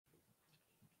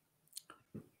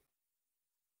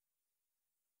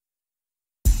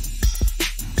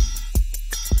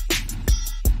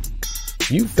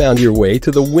You found your way to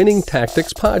the Winning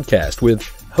Tactics podcast with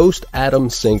host Adam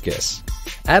Sinkus.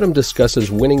 Adam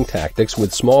discusses winning tactics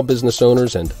with small business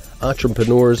owners and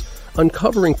entrepreneurs,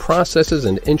 uncovering processes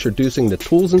and introducing the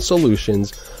tools and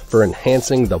solutions for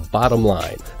enhancing the bottom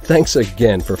line. Thanks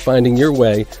again for finding your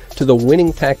way to the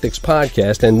Winning Tactics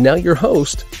podcast, and now your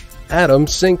host, Adam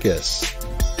Sinkus.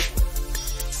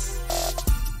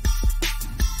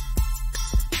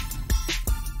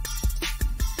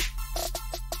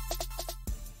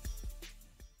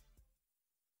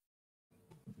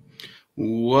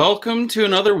 Welcome to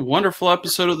another wonderful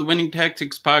episode of the Winning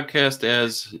Tactics podcast.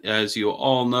 As you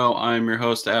all know, I'm your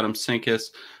host, Adam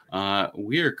Sinkus.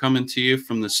 We are coming to you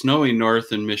from the snowy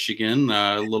north in Michigan,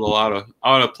 a little out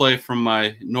of play from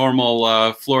my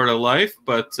normal Florida life,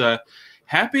 but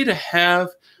happy to have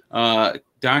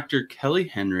Dr. Kelly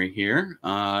Henry here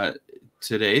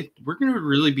today. We're going to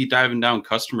really be diving down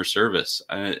customer service,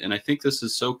 and I think this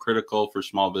is so critical for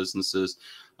small businesses.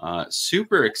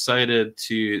 Super excited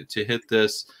to hit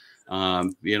this,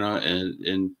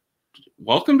 and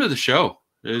welcome to the show.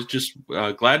 It's just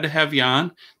glad to have you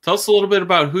on. Tell us a little bit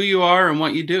about who you are and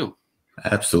what you do.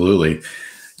 Absolutely.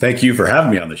 Thank you for having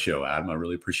me on the show, Adam. I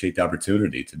really appreciate the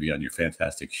opportunity to be on your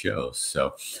fantastic show.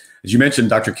 So, as you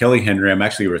mentioned, Dr. Kelly Henry, I'm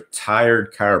actually a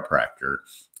retired chiropractor,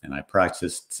 and I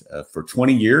practiced for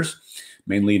 20 years,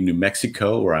 mainly in New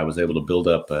Mexico, where I was able to build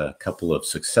up a couple of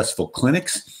successful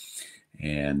clinics.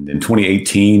 And in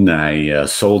 2018, I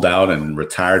sold out and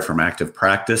retired from active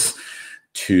practice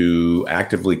to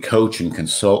actively coach and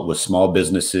consult with small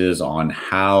businesses on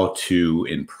how to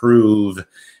improve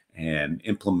and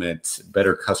implement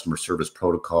better customer service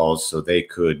protocols so they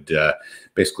could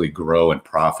basically grow and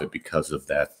profit because of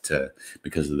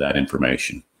that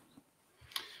information.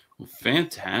 Well,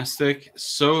 fantastic.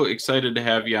 So excited to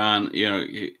have you on.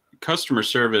 Customer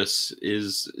service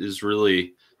is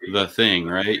really the thing,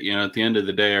 right? At the end of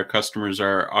the day, our customers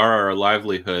are our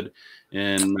livelihood.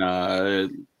 And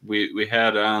we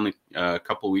had on a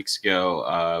couple of weeks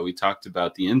ago, we talked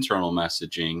about the internal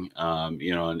messaging,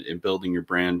 and building your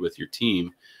brand with your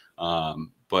team.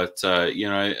 But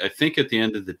I think at the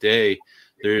end of the day,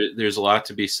 there's a lot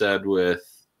to be said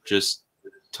with just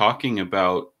talking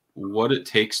about what it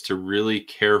takes to really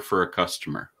care for a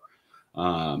customer.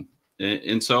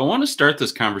 And so I want to start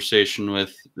this conversation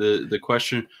with the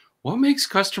question, what makes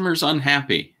customers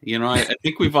unhappy? I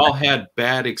think we've all had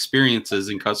bad experiences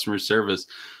in customer service,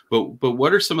 but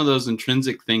what are some of those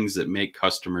intrinsic things that make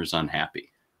customers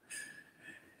unhappy?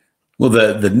 Well,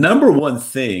 the number one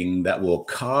thing that will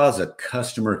cause a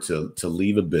customer to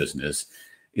leave a business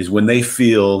is when they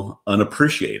feel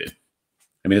unappreciated.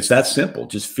 I mean, it's that simple.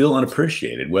 Just feel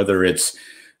unappreciated, whether it's,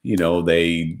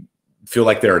 they feel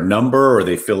like they're a number, or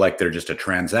they feel like they're just a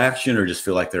transaction, or just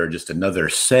feel like they're just another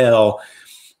sale,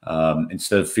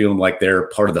 instead of feeling like they're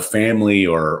part of the family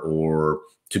or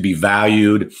to be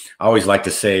valued. I always like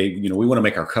to say, we want to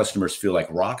make our customers feel like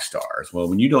rock stars. Well,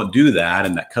 when you don't do that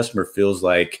and that customer feels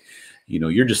like,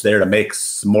 you're just there to make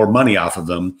some more money off of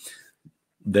them,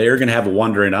 they're going to have a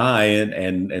wandering eye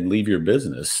and leave your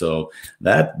business. So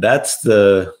that's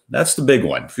the big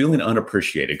one. Feeling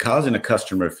unappreciated, causing a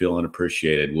customer to feel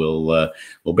unappreciated will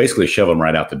basically shove them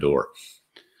right out the door.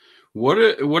 What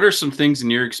are some things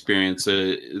in your experience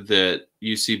that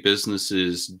you see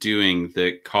businesses doing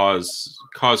that cause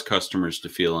customers to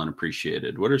feel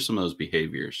unappreciated? What are some of those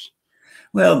behaviors?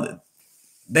 Well,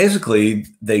 basically,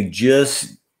 they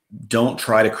just don't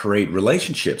try to create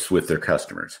relationships with their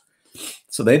customers.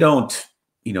 So they don't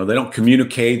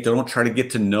communicate. They don't try to get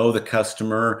to know the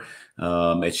customer.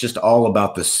 It's just all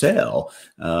about the sale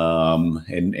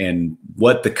and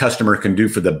what the customer can do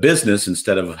for the business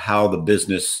instead of how the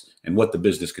business and what the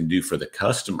business can do for the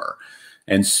customer.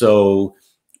 And so,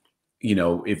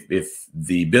 if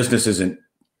the business isn't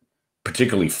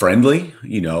particularly friendly,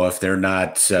 if they're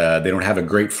not, they don't have a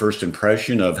great first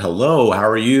impression of, hello, how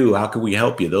are you? How can we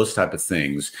help you? Those type of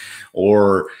things.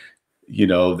 Or,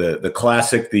 the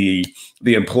classic, the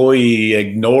employee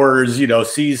ignores,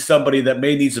 sees somebody that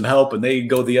may need some help and they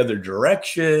go the other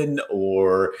direction.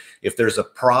 Or if there's a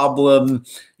problem,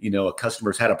 a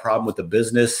customer's had a problem with the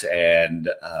business and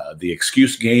the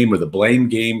excuse game or the blame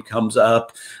game comes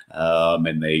up,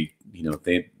 and the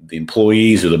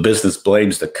employees or the business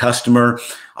blames the customer.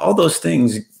 All those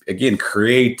things, again,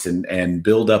 create and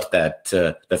build up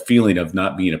that feeling of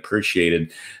not being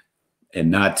appreciated and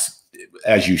not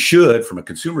as you should from a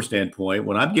consumer standpoint.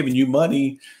 When I'm giving you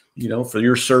money, for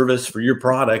your service, for your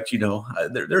product,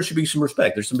 there should be some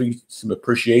respect. There should be some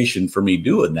appreciation for me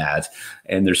doing that.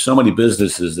 And there's so many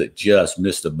businesses that just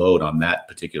miss the boat on that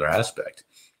particular aspect.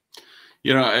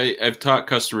 I've taught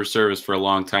customer service for a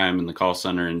long time in the call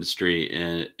center industry,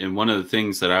 and one of the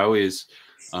things that I always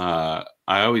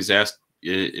ask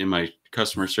in my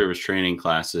customer service training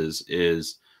classes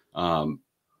is,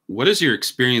 what is your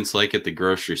experience like at the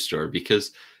grocery store?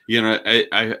 Because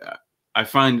I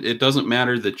find it doesn't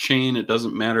matter the chain, it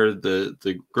doesn't matter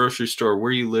the grocery store,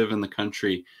 where you live in the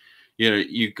country.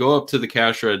 You go up to the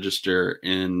cash register,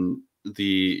 and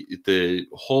the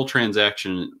whole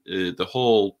transaction, the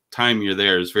whole time you're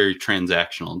there is very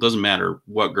transactional. It doesn't matter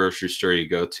what grocery store you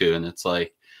go to. And it's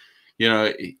like,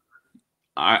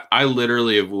 I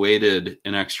literally have waited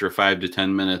an extra 5 to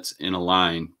 10 minutes in a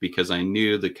line because I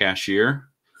knew the cashier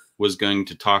was going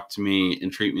to talk to me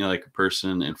and treat me like a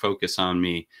person and focus on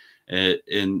me.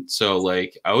 And so,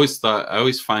 like, I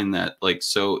always find that, like,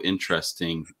 so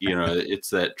interesting. It's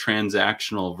that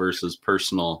transactional versus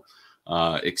personal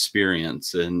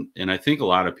experience. And I think a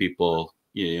lot of people,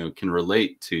 can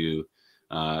relate to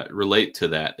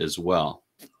that as well.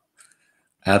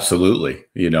 Absolutely.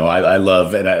 I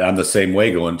love, and I'm the same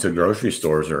way. Going to grocery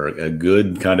stores are a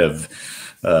good kind of,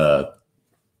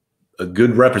 a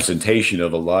good representation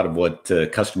of a lot of what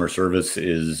customer service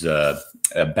is, a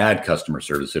bad customer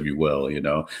service, if you will,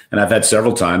 and I've had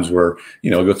several times where,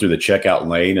 go through the checkout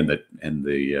lane, and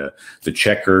the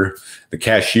checker, the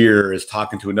cashier is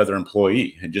talking to another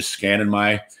employee and just scanning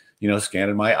my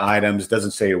items,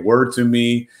 doesn't say a word to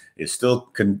me, is still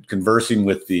conversing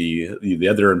with the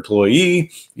other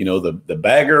employee, the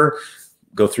bagger,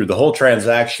 go through the whole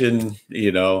transaction.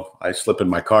 I slip in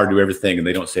my car, do everything, and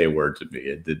they don't say a word to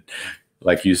me.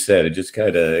 Like you said, it just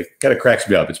kind of cracks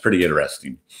me up. It's pretty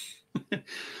interesting.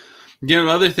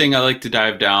 Another thing I like to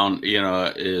dive down,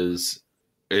 is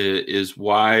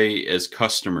why, as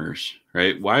customers,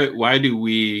 right? Why do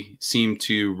we seem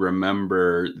to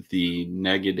remember the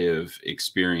negative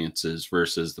experiences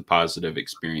versus the positive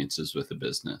experiences with a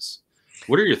business?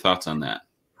 What are your thoughts on that?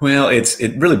 Well, it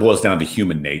really boils down to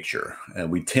human nature.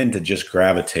 We tend to just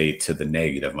gravitate to the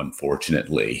negative,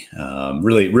 unfortunately.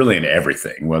 Really in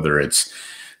everything, whether it's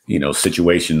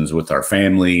situations with our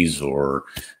families, or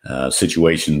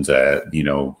situations at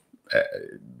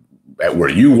where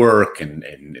you work, and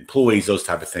employees, those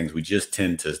type of things. We just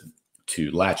tend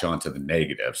to latch onto the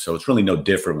negative. So it's really no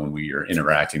different when we are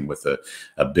interacting with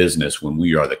a business, when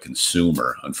we are the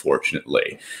consumer,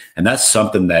 unfortunately. And that's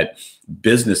something that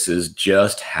businesses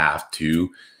just have to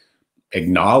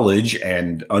acknowledge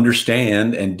and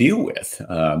understand and deal with.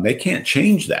 They can't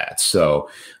change that. So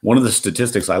one of the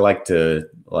statistics I like to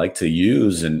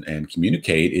use and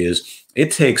communicate is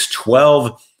it takes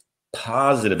 12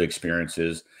 positive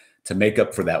experiences to make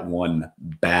up for that one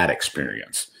bad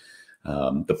experience.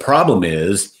 The problem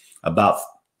is about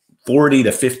 40 to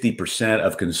 50%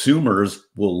 of consumers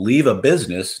will leave a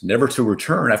business never to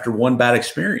return after one bad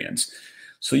experience.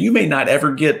 So you may not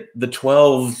ever get the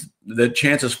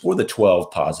chances for the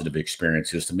 12 positive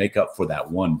experiences to make up for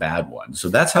that one bad one. So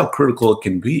that's how critical it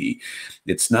can be.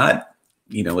 It's not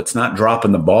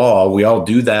dropping the ball. We all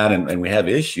do that, and we have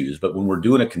issues, but when we're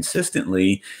doing it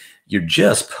consistently, you're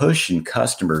just pushing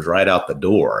customers right out the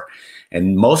door.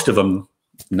 And most of them,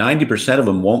 90% of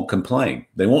them, won't complain.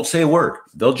 They won't say a word.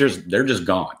 They're just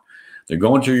gone. They're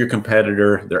going to your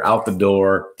competitor. They're out the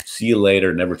door. See you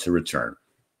later, never to return.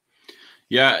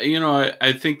 Yeah,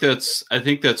 I think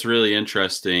that's really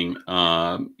interesting.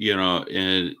 In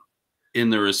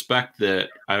the respect that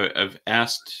I've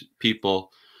asked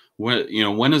people,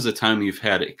 when is the time you've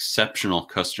had exceptional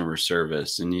customer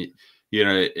service, and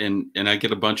and I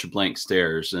get a bunch of blank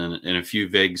stares and a few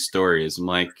vague stories. I'm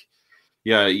like,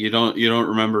 yeah, you don't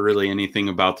remember really anything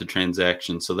about the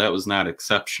transaction, so that was not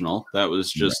exceptional. That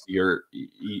was just your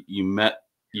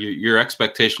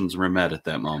expectations were met at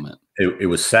that moment. It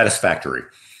was satisfactory.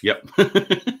 Yep. What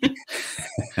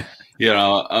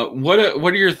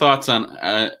are your thoughts on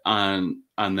that?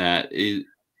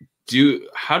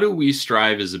 How do we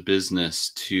strive as a business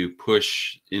to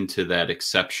push into that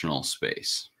exceptional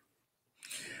space?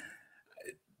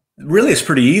 Really, it's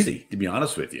pretty easy, to be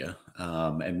honest with you.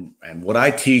 And what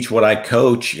I teach, what I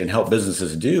coach and help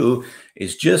businesses do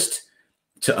is just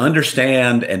to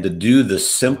understand and to do the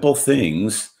simple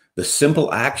things, the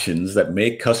simple actions that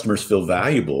make customers feel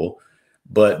valuable,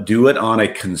 but do it on a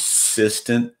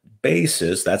consistent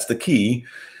basis. That's the key,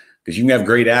 because you can have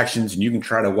great actions and you can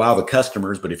try to wow the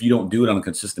customers, but if you don't do it on a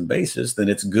consistent basis, then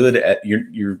it's good at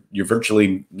you're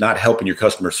virtually not helping your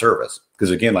customer service.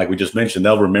 Because again, like we just mentioned,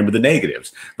 they'll remember the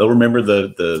negatives. They'll remember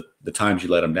the times you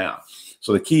let them down.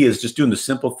 So the key is just doing the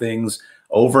simple things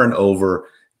over and over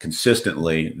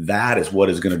consistently, that is what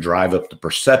is going to drive up the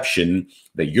perception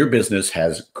that your business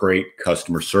has great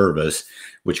customer service,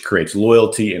 which creates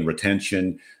loyalty and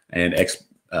retention and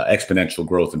exponential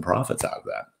growth and profits out of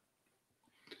that.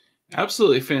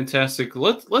 Absolutely fantastic.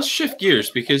 Let's shift gears,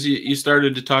 because you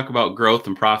started to talk about growth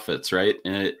and profits, right?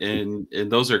 And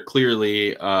those are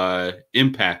clearly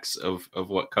impacts of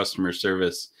what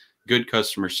good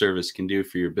customer service can do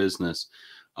for your business.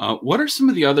 What are some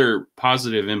of the other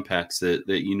positive impacts that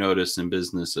you notice in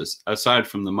businesses aside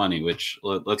from the money, which,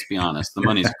 let's be honest, the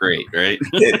money's great, right?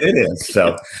 It is.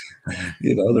 So,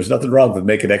 there's nothing wrong with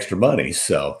making extra money.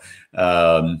 So,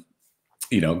 growth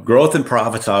and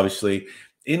profits, obviously.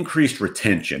 Increased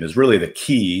retention is really the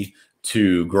key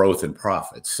to growth and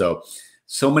profits. So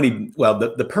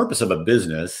the purpose of a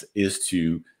business is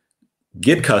to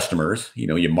get customers.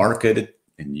 You market it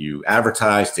and you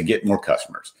advertise to get more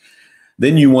customers.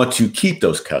 Then you want to keep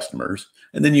those customers,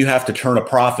 and then you have to turn a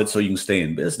profit so you can stay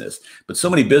in business. But so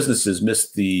many businesses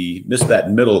miss that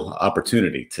middle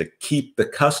opportunity to keep the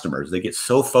customers. They get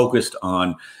so focused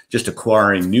on just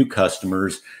acquiring new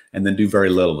customers and then do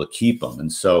very little to keep them.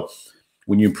 And so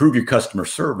when you improve your customer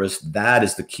service, that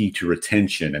is the key to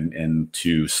retention and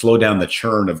to slow down the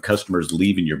churn of customers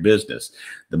leaving your business.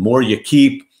 The more you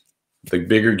keep, the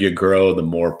bigger you grow, the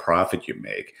more profit you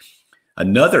make.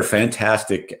 Another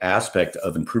fantastic aspect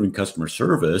of improving customer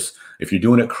service, if you're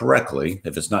doing it correctly,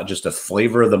 if it's not just a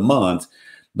flavor of the month,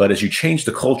 but as you change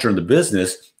the culture in the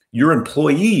business, your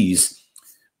employees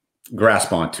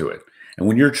grasp onto it. And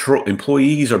when your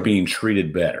employees are being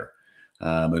treated better,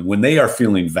 and when they are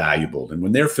feeling valuable and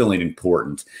when they're feeling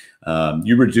important,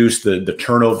 you reduce the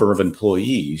turnover of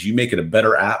employees. You make it a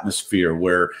better atmosphere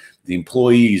where the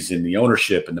employees and the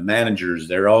ownership and the managers,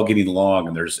 they're all getting along,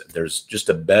 and there's just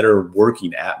a better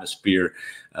working atmosphere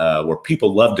where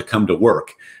people love to come to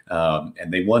work,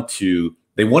 and they want to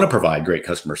provide great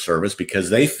customer service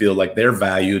because they feel like they're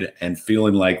valued and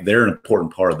feeling like they're an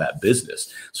important part of that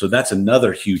business. So that's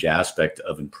another huge aspect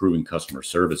of improving customer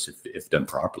service if done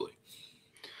properly.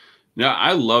 Yeah,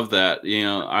 I love that.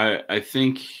 I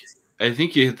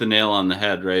think you hit the nail on the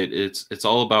head, right? It's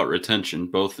all about retention,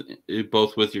 both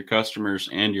with your customers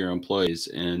and your employees.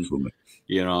 And Absolutely.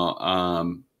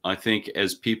 I think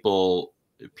as people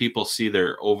see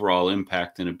their overall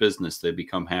impact in a business, they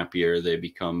become happier, they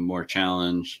become more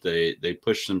challenged, they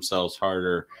push themselves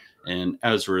harder, and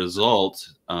as a result,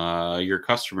 your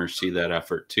customers see that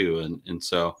effort too. And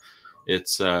so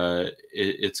it's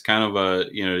kind of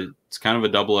a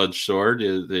double-edged sword,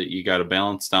 that you got to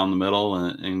balance down the middle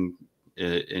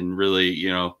and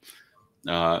really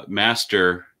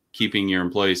master keeping your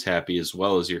employees happy as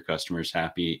well as your customers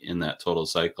happy in that total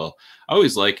cycle. I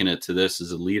always liken it to this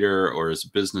as a leader or as a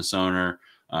business owner.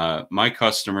 My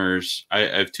customers, I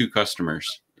have two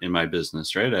customers in my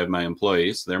business, right? I have my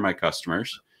employees, they're my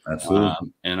customers.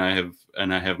 Absolutely. And I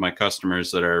have my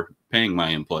customers that are paying my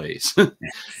employees.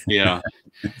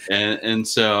 And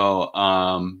so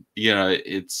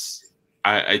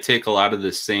I take a lot of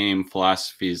the same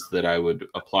philosophies that I would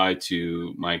apply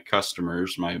to my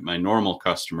customers, my normal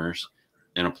customers,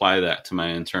 and apply that to my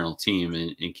internal team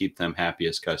and keep them happy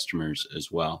as customers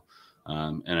as well.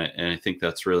 And I think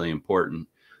that's really important.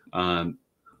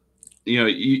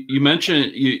 You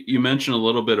mentioned a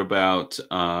little bit about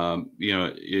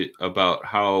about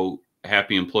how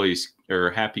happy employees or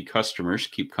happy customers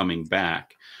keep coming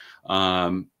back.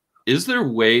 Is there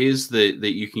ways that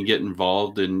you can get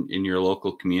involved in your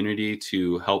local community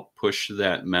to help push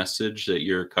that message that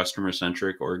you're a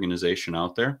customer-centric organization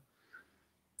out there?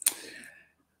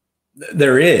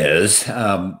 There is.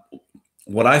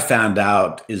 What I found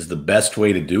out is the best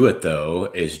way to do it, though,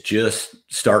 is just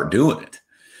start doing it.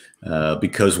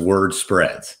 Because word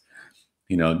spreads,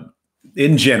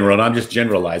 in general, and I'm just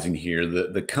generalizing here,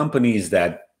 the companies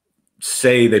that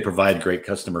say they provide great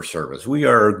customer service, we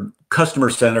are customer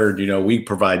centered, we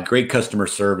provide great customer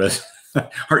service,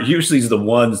 are usually the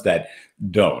ones that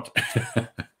don't.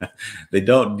 They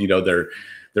don't,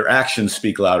 their actions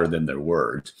speak louder than their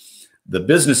words. The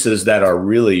businesses that are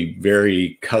really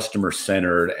very customer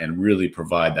centered and really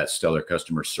provide that stellar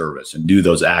customer service and do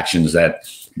those actions that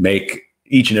make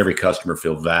each and every customer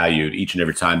feel valued each and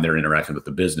every time they're interacting with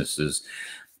the businesses,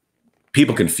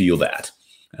 people can feel that.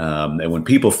 And when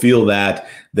people feel that,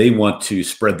 they want to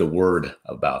spread the word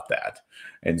about that.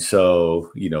 And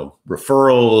so,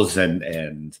 referrals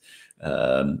and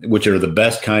which are the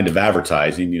best kind of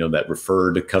advertising, that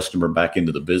refer the customer back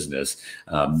into the business.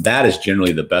 That is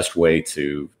generally the best way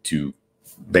to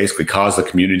basically cause the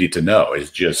community to know, is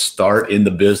just start in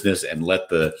the business and let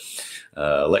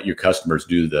your customers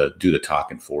do the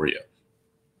talking for you.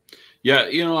 Yeah,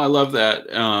 I love that.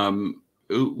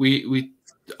 We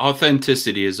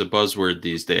authenticity is a buzzword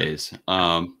these days.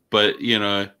 But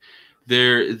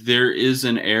there is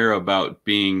an air about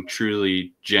being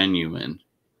truly genuine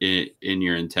in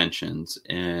your intentions,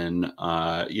 and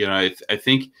I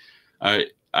think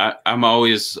I'm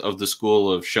always of the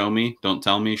school of show me, don't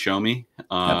tell me, show me.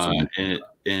 Absolutely.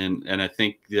 And I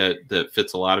think that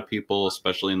fits a lot of people,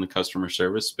 especially in the customer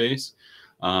service space.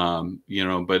 But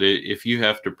if you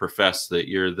have to profess that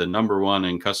you're the number one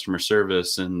in customer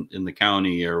service in the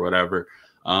county or whatever,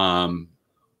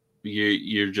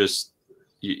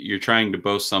 you're trying to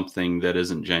boast something that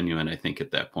isn't genuine, I think, at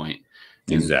that point.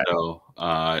 And Exactly. so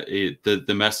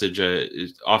the message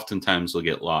oftentimes will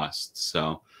get lost.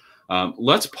 So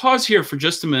let's pause here for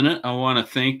just a minute. I want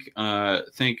to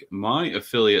thank my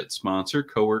affiliate sponsor,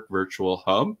 Cowork Virtual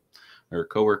Hub. Or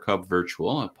Cowork Hub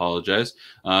Virtual, I apologize.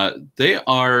 They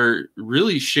are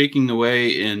really shaking the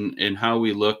way in how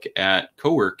we look at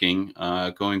co-working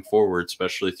going forward,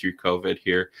 especially through COVID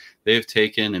here. They've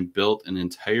taken and built an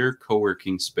entire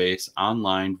co-working space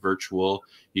online, virtual.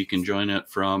 You can join it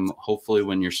from hopefully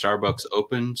when your Starbucks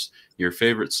opens, your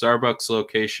favorite Starbucks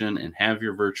location, and have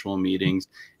your virtual meetings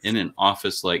in an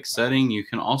office-like setting. You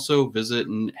can also visit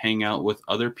and hang out with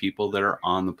other people that are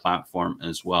on the platform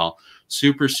as well.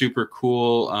 Super, super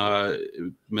cool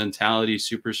mentality,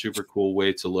 super, super cool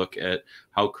way to look at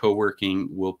how co-working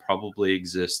will probably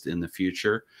exist in the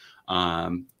future.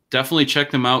 Definitely check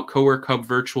them out,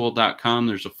 coworkhubvirtual.com.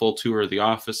 There's a full tour of the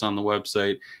office on the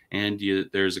website, and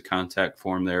there's a contact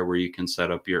form there where you can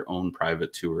set up your own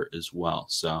private tour as well.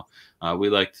 So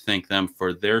we'd like to thank them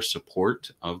for their support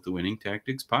of the Winning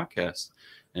Tactics podcast.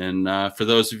 And for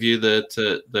those of you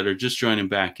that are just joining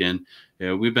back in,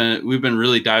 we've been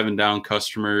really diving down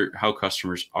how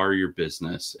customers are your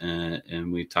business,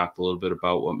 and we talked a little bit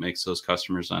about what makes those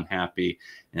customers unhappy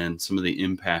and some of the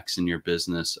impacts in your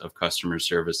business of customer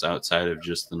service outside of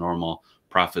just the normal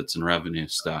profits and revenue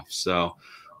stuff. So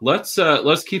let's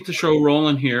keep the show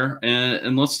rolling here,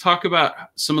 and let's talk about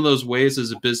some of those ways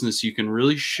as a business you can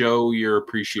really show your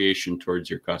appreciation towards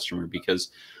your customer,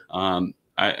 because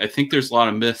I think there's a lot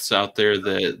of myths out there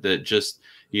that just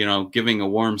giving a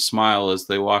warm smile as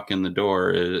they walk in the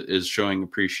door is showing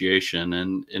appreciation,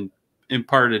 and in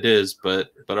part it is,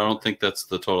 but I don't think that's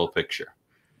the total picture.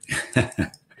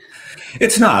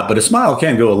 It's not, but a smile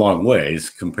can go a long ways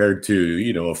compared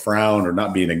to, a frown or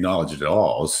not being acknowledged at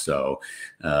all. So,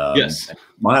 Yes,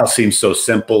 smile seems so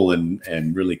simple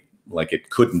and really like it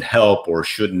couldn't help or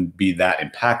shouldn't be that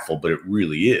impactful, but it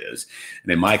really is.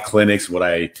 And in my clinics, what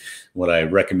I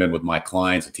recommend with my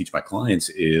clients, I teach my clients,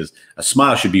 is a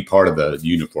smile should be part of the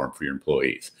uniform for your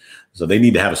employees. So they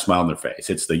need to have a smile on their face.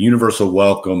 It's the universal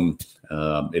welcome.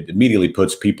 It immediately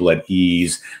puts people at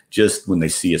ease just when they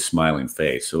see a smiling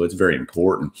face. So it's very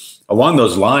important. Along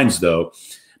those lines, though,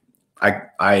 I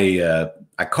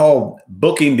call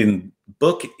bookending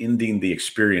the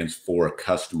experience for a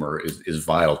customer is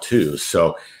vital too.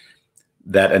 So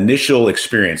that initial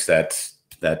experience,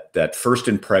 that first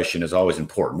impression is always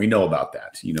important. We know about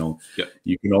that. Yep.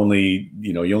 You can only,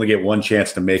 you only get one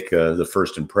chance to make the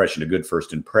first impression, a good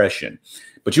first impression.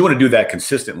 But you want to do that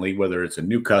consistently, whether it's a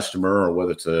new customer or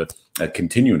whether it's a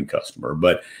continuing customer.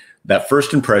 But that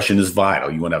first impression is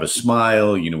vital. You want to have a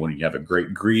smile, when you have a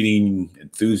great greeting,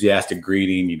 enthusiastic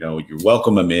greeting, you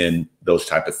welcome them in, those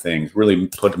type of things, really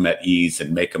put them at ease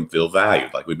and make them feel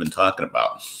valued, like we've been talking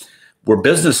about. Where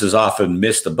businesses often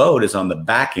miss the boat is on the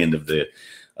back end of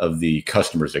the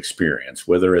customer's experience,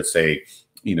 whether it's a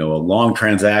long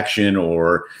transaction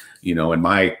or, in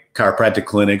my chiropractic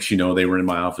clinics, they were in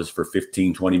my office for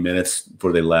 15, 20 minutes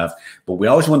before they left. But we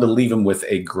always wanted to leave them with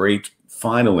a great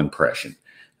final impression,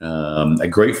 a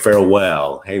great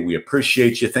farewell. Hey, we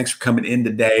appreciate you. Thanks for coming in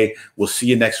today. We'll see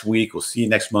you next week. We'll see you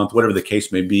next month, whatever the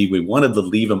case may be. We wanted to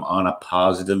leave them on a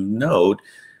positive note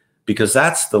because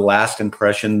that's the last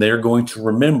impression they're going to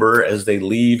remember as they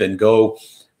leave and go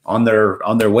on their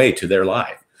way to their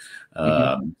life.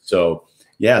 So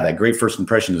yeah, that great first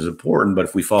impression is important, but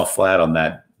if we fall flat on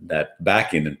that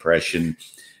back end impression,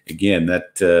 again,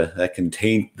 that can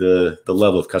taint the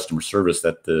level of customer service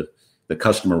that the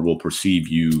customer will perceive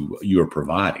you are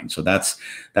providing. So that's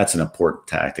an important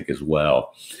tactic as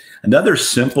well. Another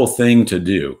simple thing to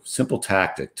do, simple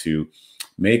tactic to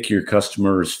make your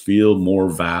customers feel more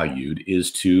valued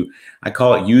is I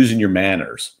call it using your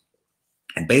manners.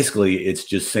 And basically, it's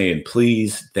just saying,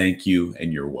 please, thank you,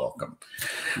 and you're welcome.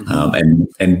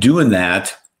 And doing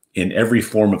that in every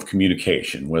form of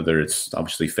communication, whether it's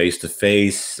obviously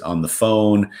face-to-face, on the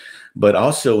phone, but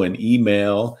also in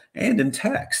email and in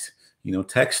text.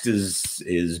 Text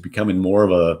is becoming more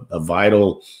of a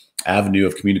vital avenue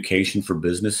of communication for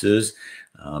businesses.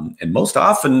 And most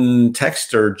often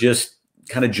texts are just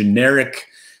kind of generic,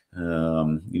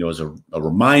 as a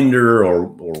reminder or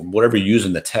whatever you're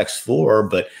using the text for.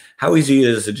 But how easy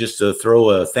is it just to throw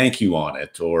a thank you on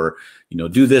it, or,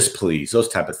 do this, please, those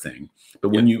type of thing. But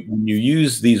when you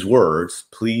use these words,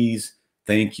 please,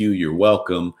 thank you, you're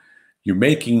welcome, you're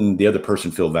making the other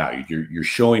person feel valued. You're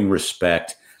showing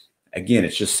respect. Again,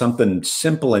 it's just something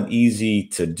simple and easy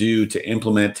to do, to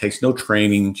implement. It takes no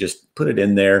training, just put it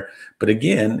in there. But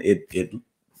again,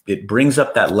 it brings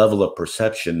up that level of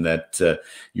perception that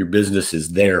your business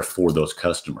is there for those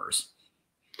customers.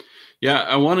 Yeah,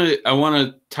 I want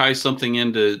to tie something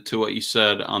into what you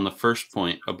said on the first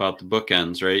point about the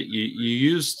bookends, right? You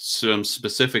used some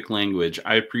specific language.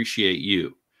 I appreciate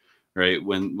you, right?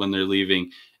 When they're leaving,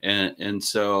 and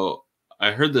so I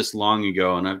heard this long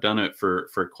ago, and I've done it for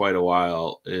quite a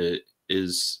while. It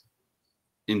is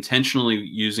intentionally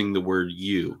using the word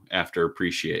 "you" after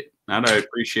 "appreciate." Not I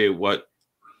appreciate what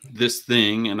this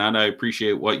thing, and not I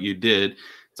appreciate what you did.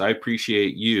 It's I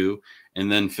appreciate you,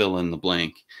 and then fill in the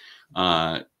blank.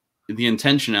 The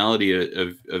intentionality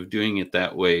of doing it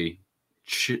that way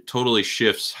totally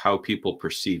shifts how people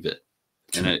perceive it,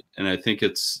 and I think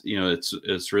it's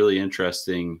really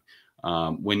interesting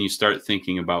when you start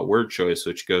thinking about word choice,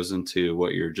 which goes into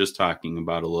what you're just talking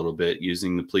about a little bit,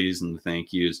 using the please and the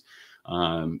thank yous.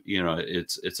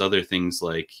 It's other things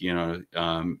like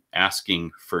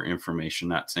asking for information,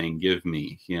 not saying give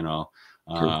me.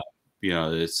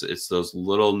 It's those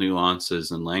little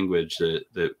nuances in language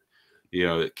that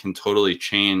it can totally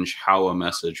change how a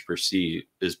message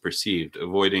is perceived,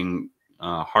 avoiding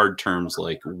hard terms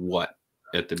like what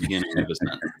at the beginning of a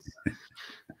sentence.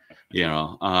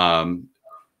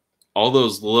 All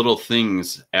those little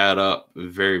things add up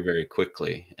very, very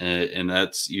quickly. And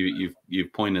that's,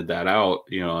 you've pointed that out,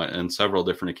 on several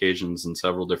different occasions and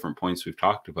several different points we've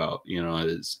talked about,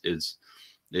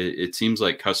 it seems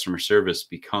like customer service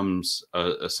becomes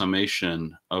a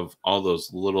summation of all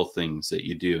those little things that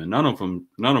you do, and none of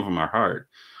them are hard,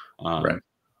 right?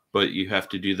 But you have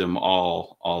to do them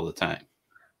all the time.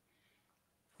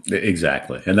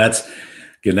 Exactly, and that's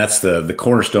the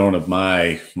cornerstone of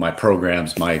my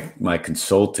programs, my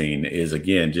consulting is,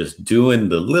 again, just doing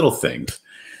the little things,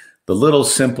 the little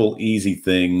simple easy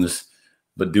things,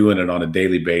 but doing it on a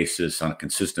daily basis, on a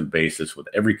consistent basis with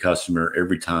every customer,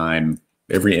 every time,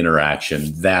 every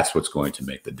interaction. That's what's going to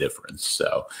make the difference.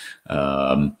 So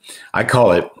I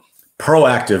call it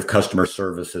proactive customer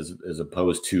service as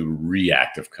opposed to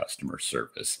reactive customer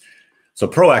service. So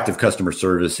proactive customer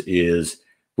service is,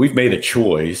 we've made a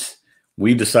choice.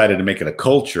 We decided to make it a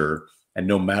culture, and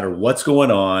no matter what's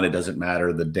going on, it doesn't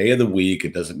matter the day of the week.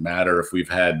 It doesn't matter if we've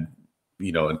had,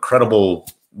 incredible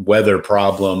weather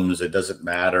problems. It doesn't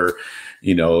matter,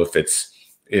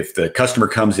 if the customer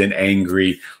comes in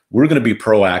angry. We're going to be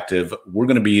proactive. We're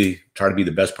going to try to be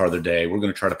the best part of their day. We're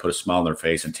going to try to put a smile on their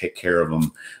face and take care of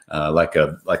them like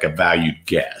a valued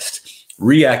guest.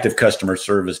 Reactive customer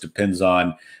service depends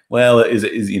on, well, is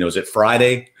it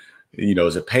Friday?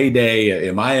 Is it payday?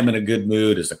 Am I in a good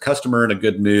mood? Is the customer in a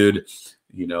good mood?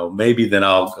 Maybe then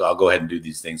I'll go ahead and do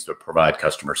these things to provide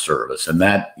customer service. And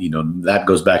that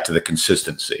goes back to the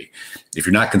consistency. If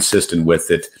you're not consistent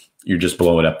with it, you're just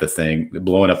blowing up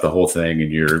the whole thing, and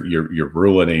you're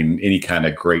ruining any kind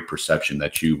of great perception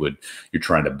that you're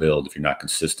trying to build if you're not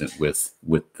consistent with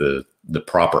the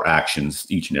proper actions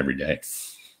each and every day.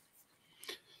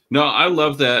 No, I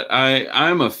love that.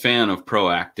 I'm a fan of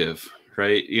proactive,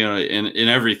 right? In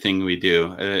everything we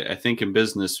do. I think in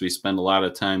business, we spend a lot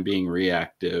of time being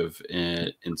reactive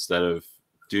instead of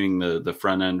doing the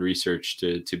front end research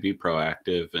to be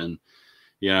proactive. And,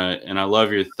 and I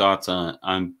love your thoughts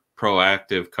on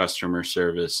proactive customer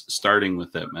service, starting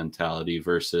with that mentality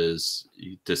versus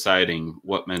deciding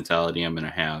what mentality I'm going to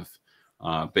have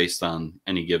based on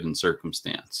any given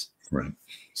circumstance. Right.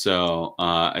 So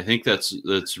I think that's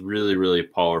really, really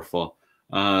powerful.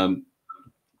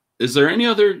 Is there any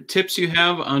other tips you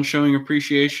have on showing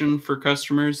appreciation for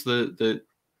customers that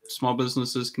small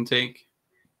businesses can take?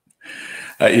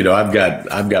 I've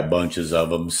got bunches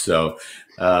of them. So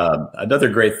another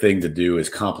great thing to do is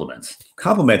compliments.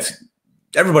 Compliments.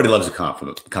 Everybody loves a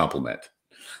compliment.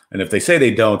 And if they say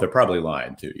they don't, they're probably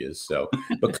lying to you. So,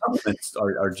 but compliments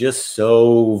are just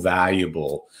so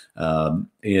valuable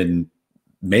in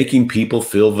making people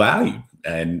feel valued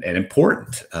and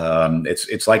important.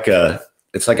 It's like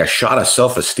a shot of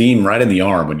self-esteem right in the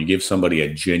arm when you give somebody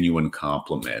a genuine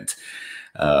compliment.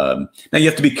 Now you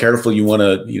have to be careful. You want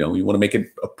to make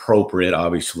it appropriate,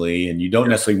 obviously, and you don't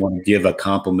necessarily want to give a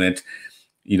compliment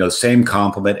the same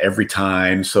compliment every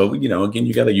time. So, again,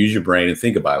 you got to use your brain and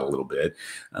think about it a little bit.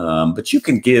 But you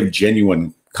can give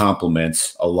genuine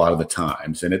compliments a lot of the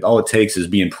times. And all it takes is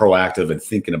being proactive and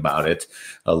thinking about it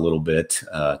a little bit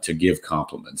to give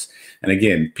compliments. And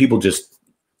again, people just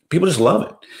love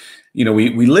it.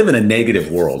 We live in a negative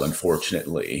world,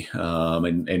 unfortunately.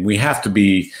 And we have to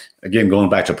be, again, going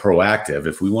back to proactive.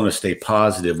 If we want to stay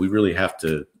positive, we really have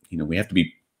to, we have to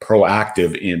be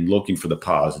proactive in looking for the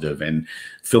positive and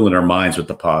filling our minds with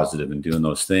the positive and doing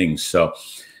those things. So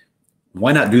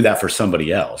why not do that for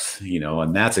somebody else?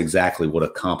 And that's exactly what a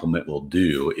compliment will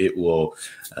do. It will,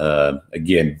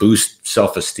 again, boost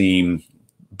self-esteem,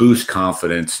 boost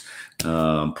confidence,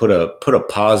 put a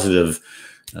positive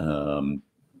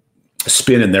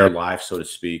spin in their life, so to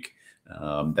speak,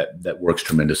 that works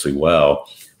tremendously well.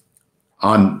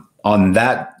 On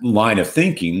that line of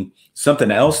thinking,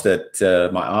 something else that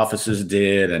my offices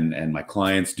did and my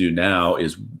clients do now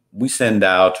is they send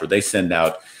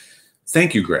out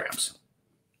thank you grams.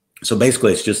 So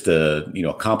basically, it's just a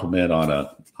compliment on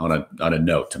a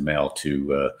note to mail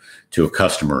to a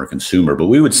customer or consumer. But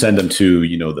we would send them to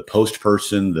the post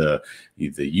person, the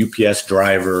UPS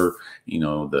driver,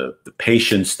 the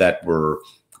patients that were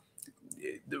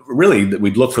really,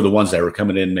 we'd look for the ones that were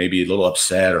coming in maybe a little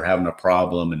upset or having a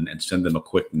problem and send them a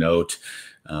quick note,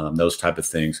 those type of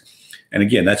things. And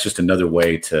again, that's just another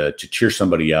way to cheer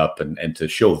somebody up and to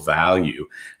show value.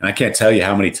 And I can't tell you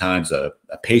how many times a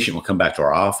patient will come back to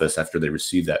our office after they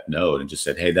received that note and just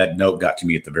said, hey, that note got to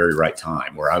me at the very right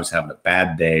time where I was having a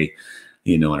bad day,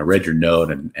 and I read your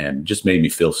note and just made me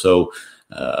feel so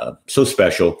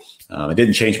special. It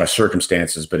didn't change my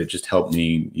circumstances, but it just helped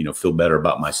me, feel better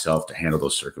about myself to handle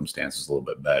those circumstances a little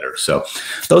bit better. So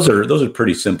those are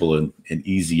pretty simple and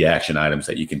easy action items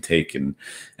that you can take and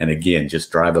again, just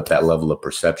drive up that level of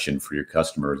perception for your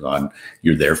customers on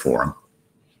you're there for them.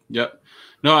 Yep.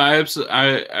 No, I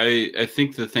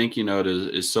think the thank you note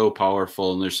is so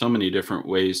powerful, and there's so many different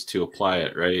ways to apply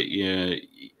it, right?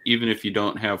 Even if you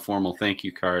don't have formal thank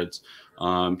you cards,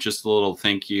 just a little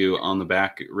thank you on the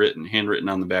back, handwritten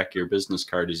on the back of your business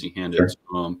card as you hand it to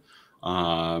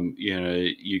them.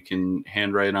 You can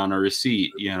handwrite on a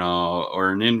receipt,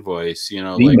 or an invoice,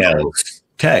 emails,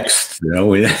 text,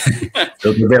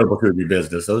 those are available through your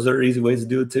business. Those are easy ways to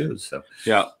do it too. So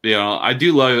yeah, I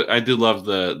do love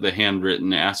the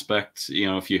handwritten aspect.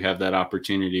 If you have that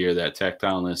opportunity or that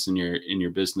tactileness in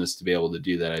your business to be able to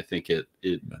do that, I think it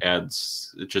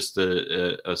adds just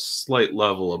a slight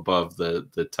level above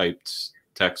the typed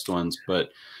text ones.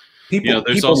 But people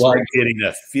also like getting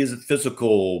a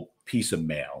physical piece of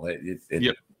mail.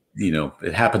 Yep.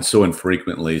 It happens so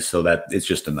infrequently, so that it's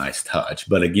just a nice touch.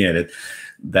 But again,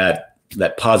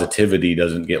 that positivity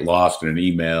doesn't get lost in an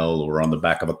email or on the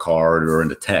back of a card or in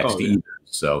the text either.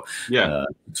 So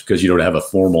it's because you don't have a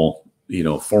formal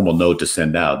note to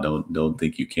send out. Don't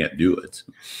think you can't do it.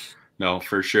 No,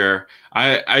 for sure.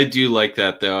 I do like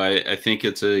that though. I think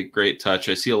it's a great touch.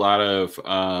 I see a lot of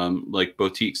like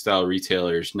boutique style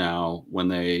retailers now when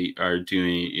they are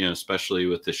doing, especially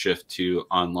with the shift to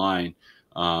online,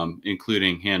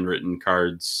 including handwritten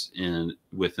cards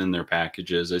within their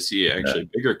packages. I see actually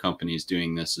bigger companies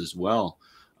doing this as well.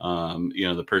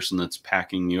 The person that's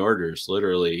packing the orders,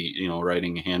 literally,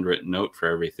 writing a handwritten note for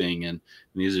everything. And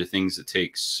these are things that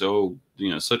take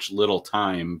such little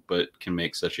time, but can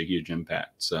make such a huge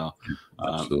impact. So,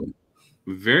 absolutely.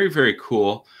 Very, very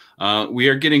cool. We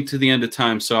are getting to the end of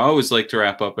time, so I always like to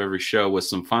wrap up every show with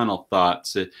some final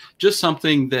thoughts. Just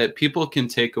something that people can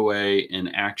take away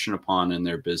and action upon in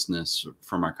their business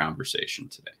from our conversation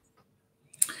today.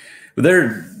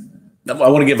 I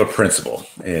want to give a principle,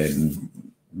 and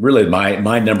really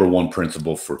my number one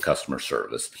principle for customer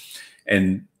service.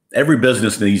 And every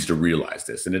business needs to realize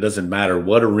this. And it doesn't matter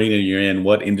what arena you're in,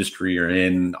 what industry you're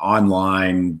in,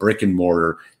 online, brick and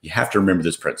mortar, you have to remember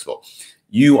this principle.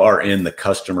 You are in the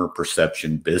customer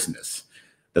perception business.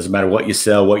 Doesn't matter what you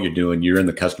sell, what you're doing, you're in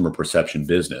the customer perception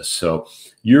business. So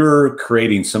you're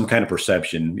creating some kind of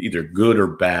perception, either good or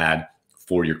bad,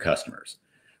 for your customers.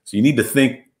 So you need to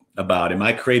think about, am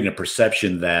I creating a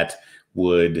perception that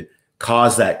would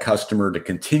cause that customer to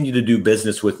continue to do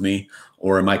business with me?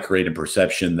 Or am I creating a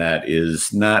perception that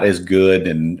is not as good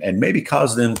and maybe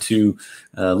cause them to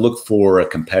look for a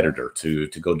competitor to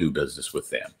go do business with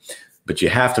them? But you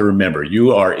have to remember, you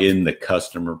are in the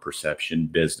customer perception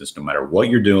business, no matter what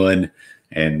you're doing.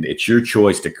 And it's your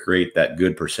choice to create that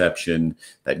good perception,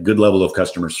 that good level of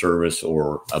customer service,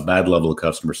 or a bad level of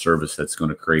customer service that's going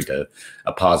to create a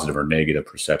positive or negative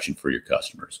perception for your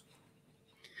customers.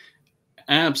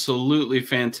 Absolutely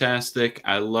fantastic.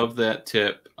 I love that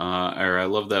tip, or I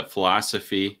love that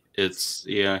philosophy. It's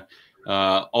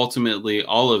ultimately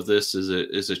all of this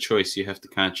is a choice you have to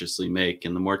consciously make,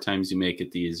 and the more times you make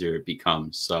it, the easier it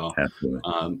becomes. So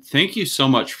thank you so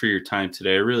much for your time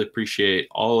today. I really appreciate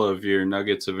all of your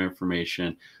nuggets of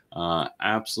information.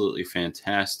 Absolutely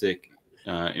fantastic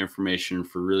information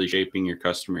for really shaping your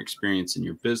customer experience in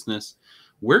your business.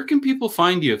 Where can people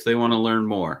find you if they want to learn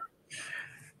more?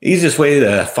 Easiest way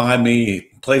to find me,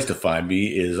 place to find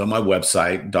me, is on my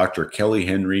website,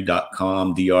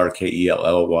 drkellyhenry.com,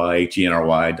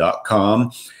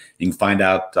 drkellyhenry.com. You can find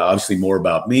out obviously more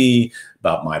about me,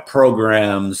 about my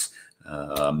programs.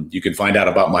 You can find out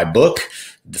about my book,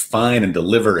 Define and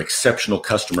Deliver Exceptional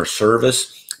Customer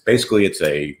Service. Basically, it's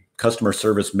a customer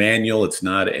service manual. It's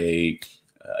not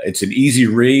it's an easy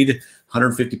read,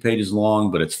 150 pages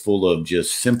long, but it's full of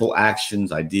just simple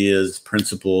actions, ideas,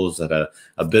 principles that a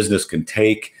business can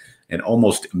take and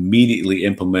almost immediately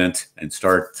implement and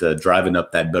start driving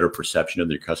up that better perception of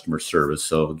their customer service.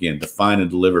 So again, define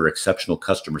and deliver exceptional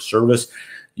customer service.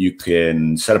 You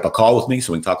can set up a call with me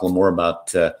so we can talk a little more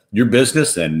about your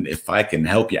business and if I can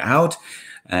help you out.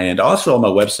 And also on my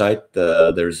website,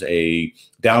 there's a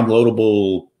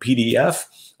downloadable PDF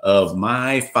of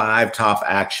my 5 top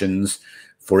actions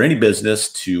for any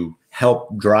business to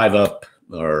help drive up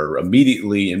or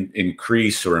immediately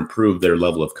increase or improve their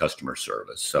level of customer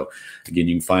service. So again,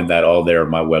 you can find that all there on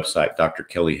my website,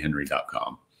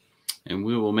 drkellyhenry.com. And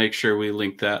we will make sure we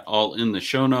link that all in the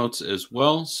show notes as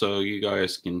well, so you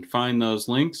guys can find those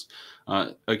links.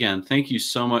 Again, thank you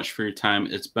so much for your time.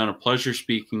 It's been a pleasure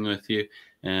speaking with you.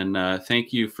 And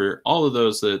thank you for all of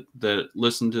those that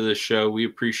listen to this show. We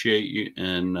appreciate you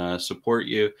and support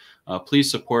you. Please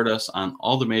support us on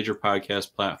all the major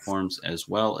podcast platforms as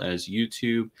well as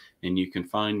YouTube. And you can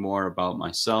find more about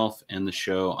myself and the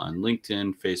show on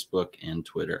LinkedIn, Facebook, and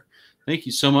Twitter. Thank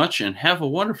you so much and have a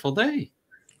wonderful day.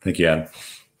 Thank you, Adam.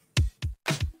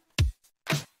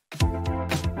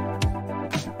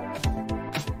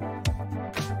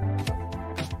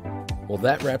 Well,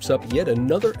 that wraps up yet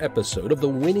another episode of the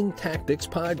Winning Tactics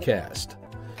Podcast.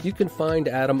 You can find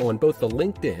Adam on both the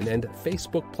LinkedIn and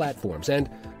Facebook platforms. And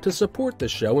to support the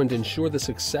show and ensure the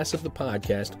success of the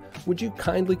podcast, would you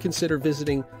kindly consider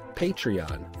visiting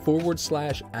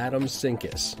Patreon.com/Adam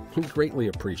Sinkus? We greatly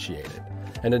appreciate it.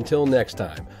 And until next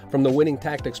time, from the Winning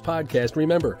Tactics Podcast,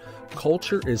 remember,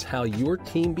 culture is how your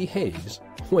team behaves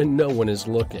when no one is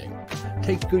looking.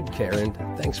 Take good care, and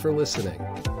thanks for listening.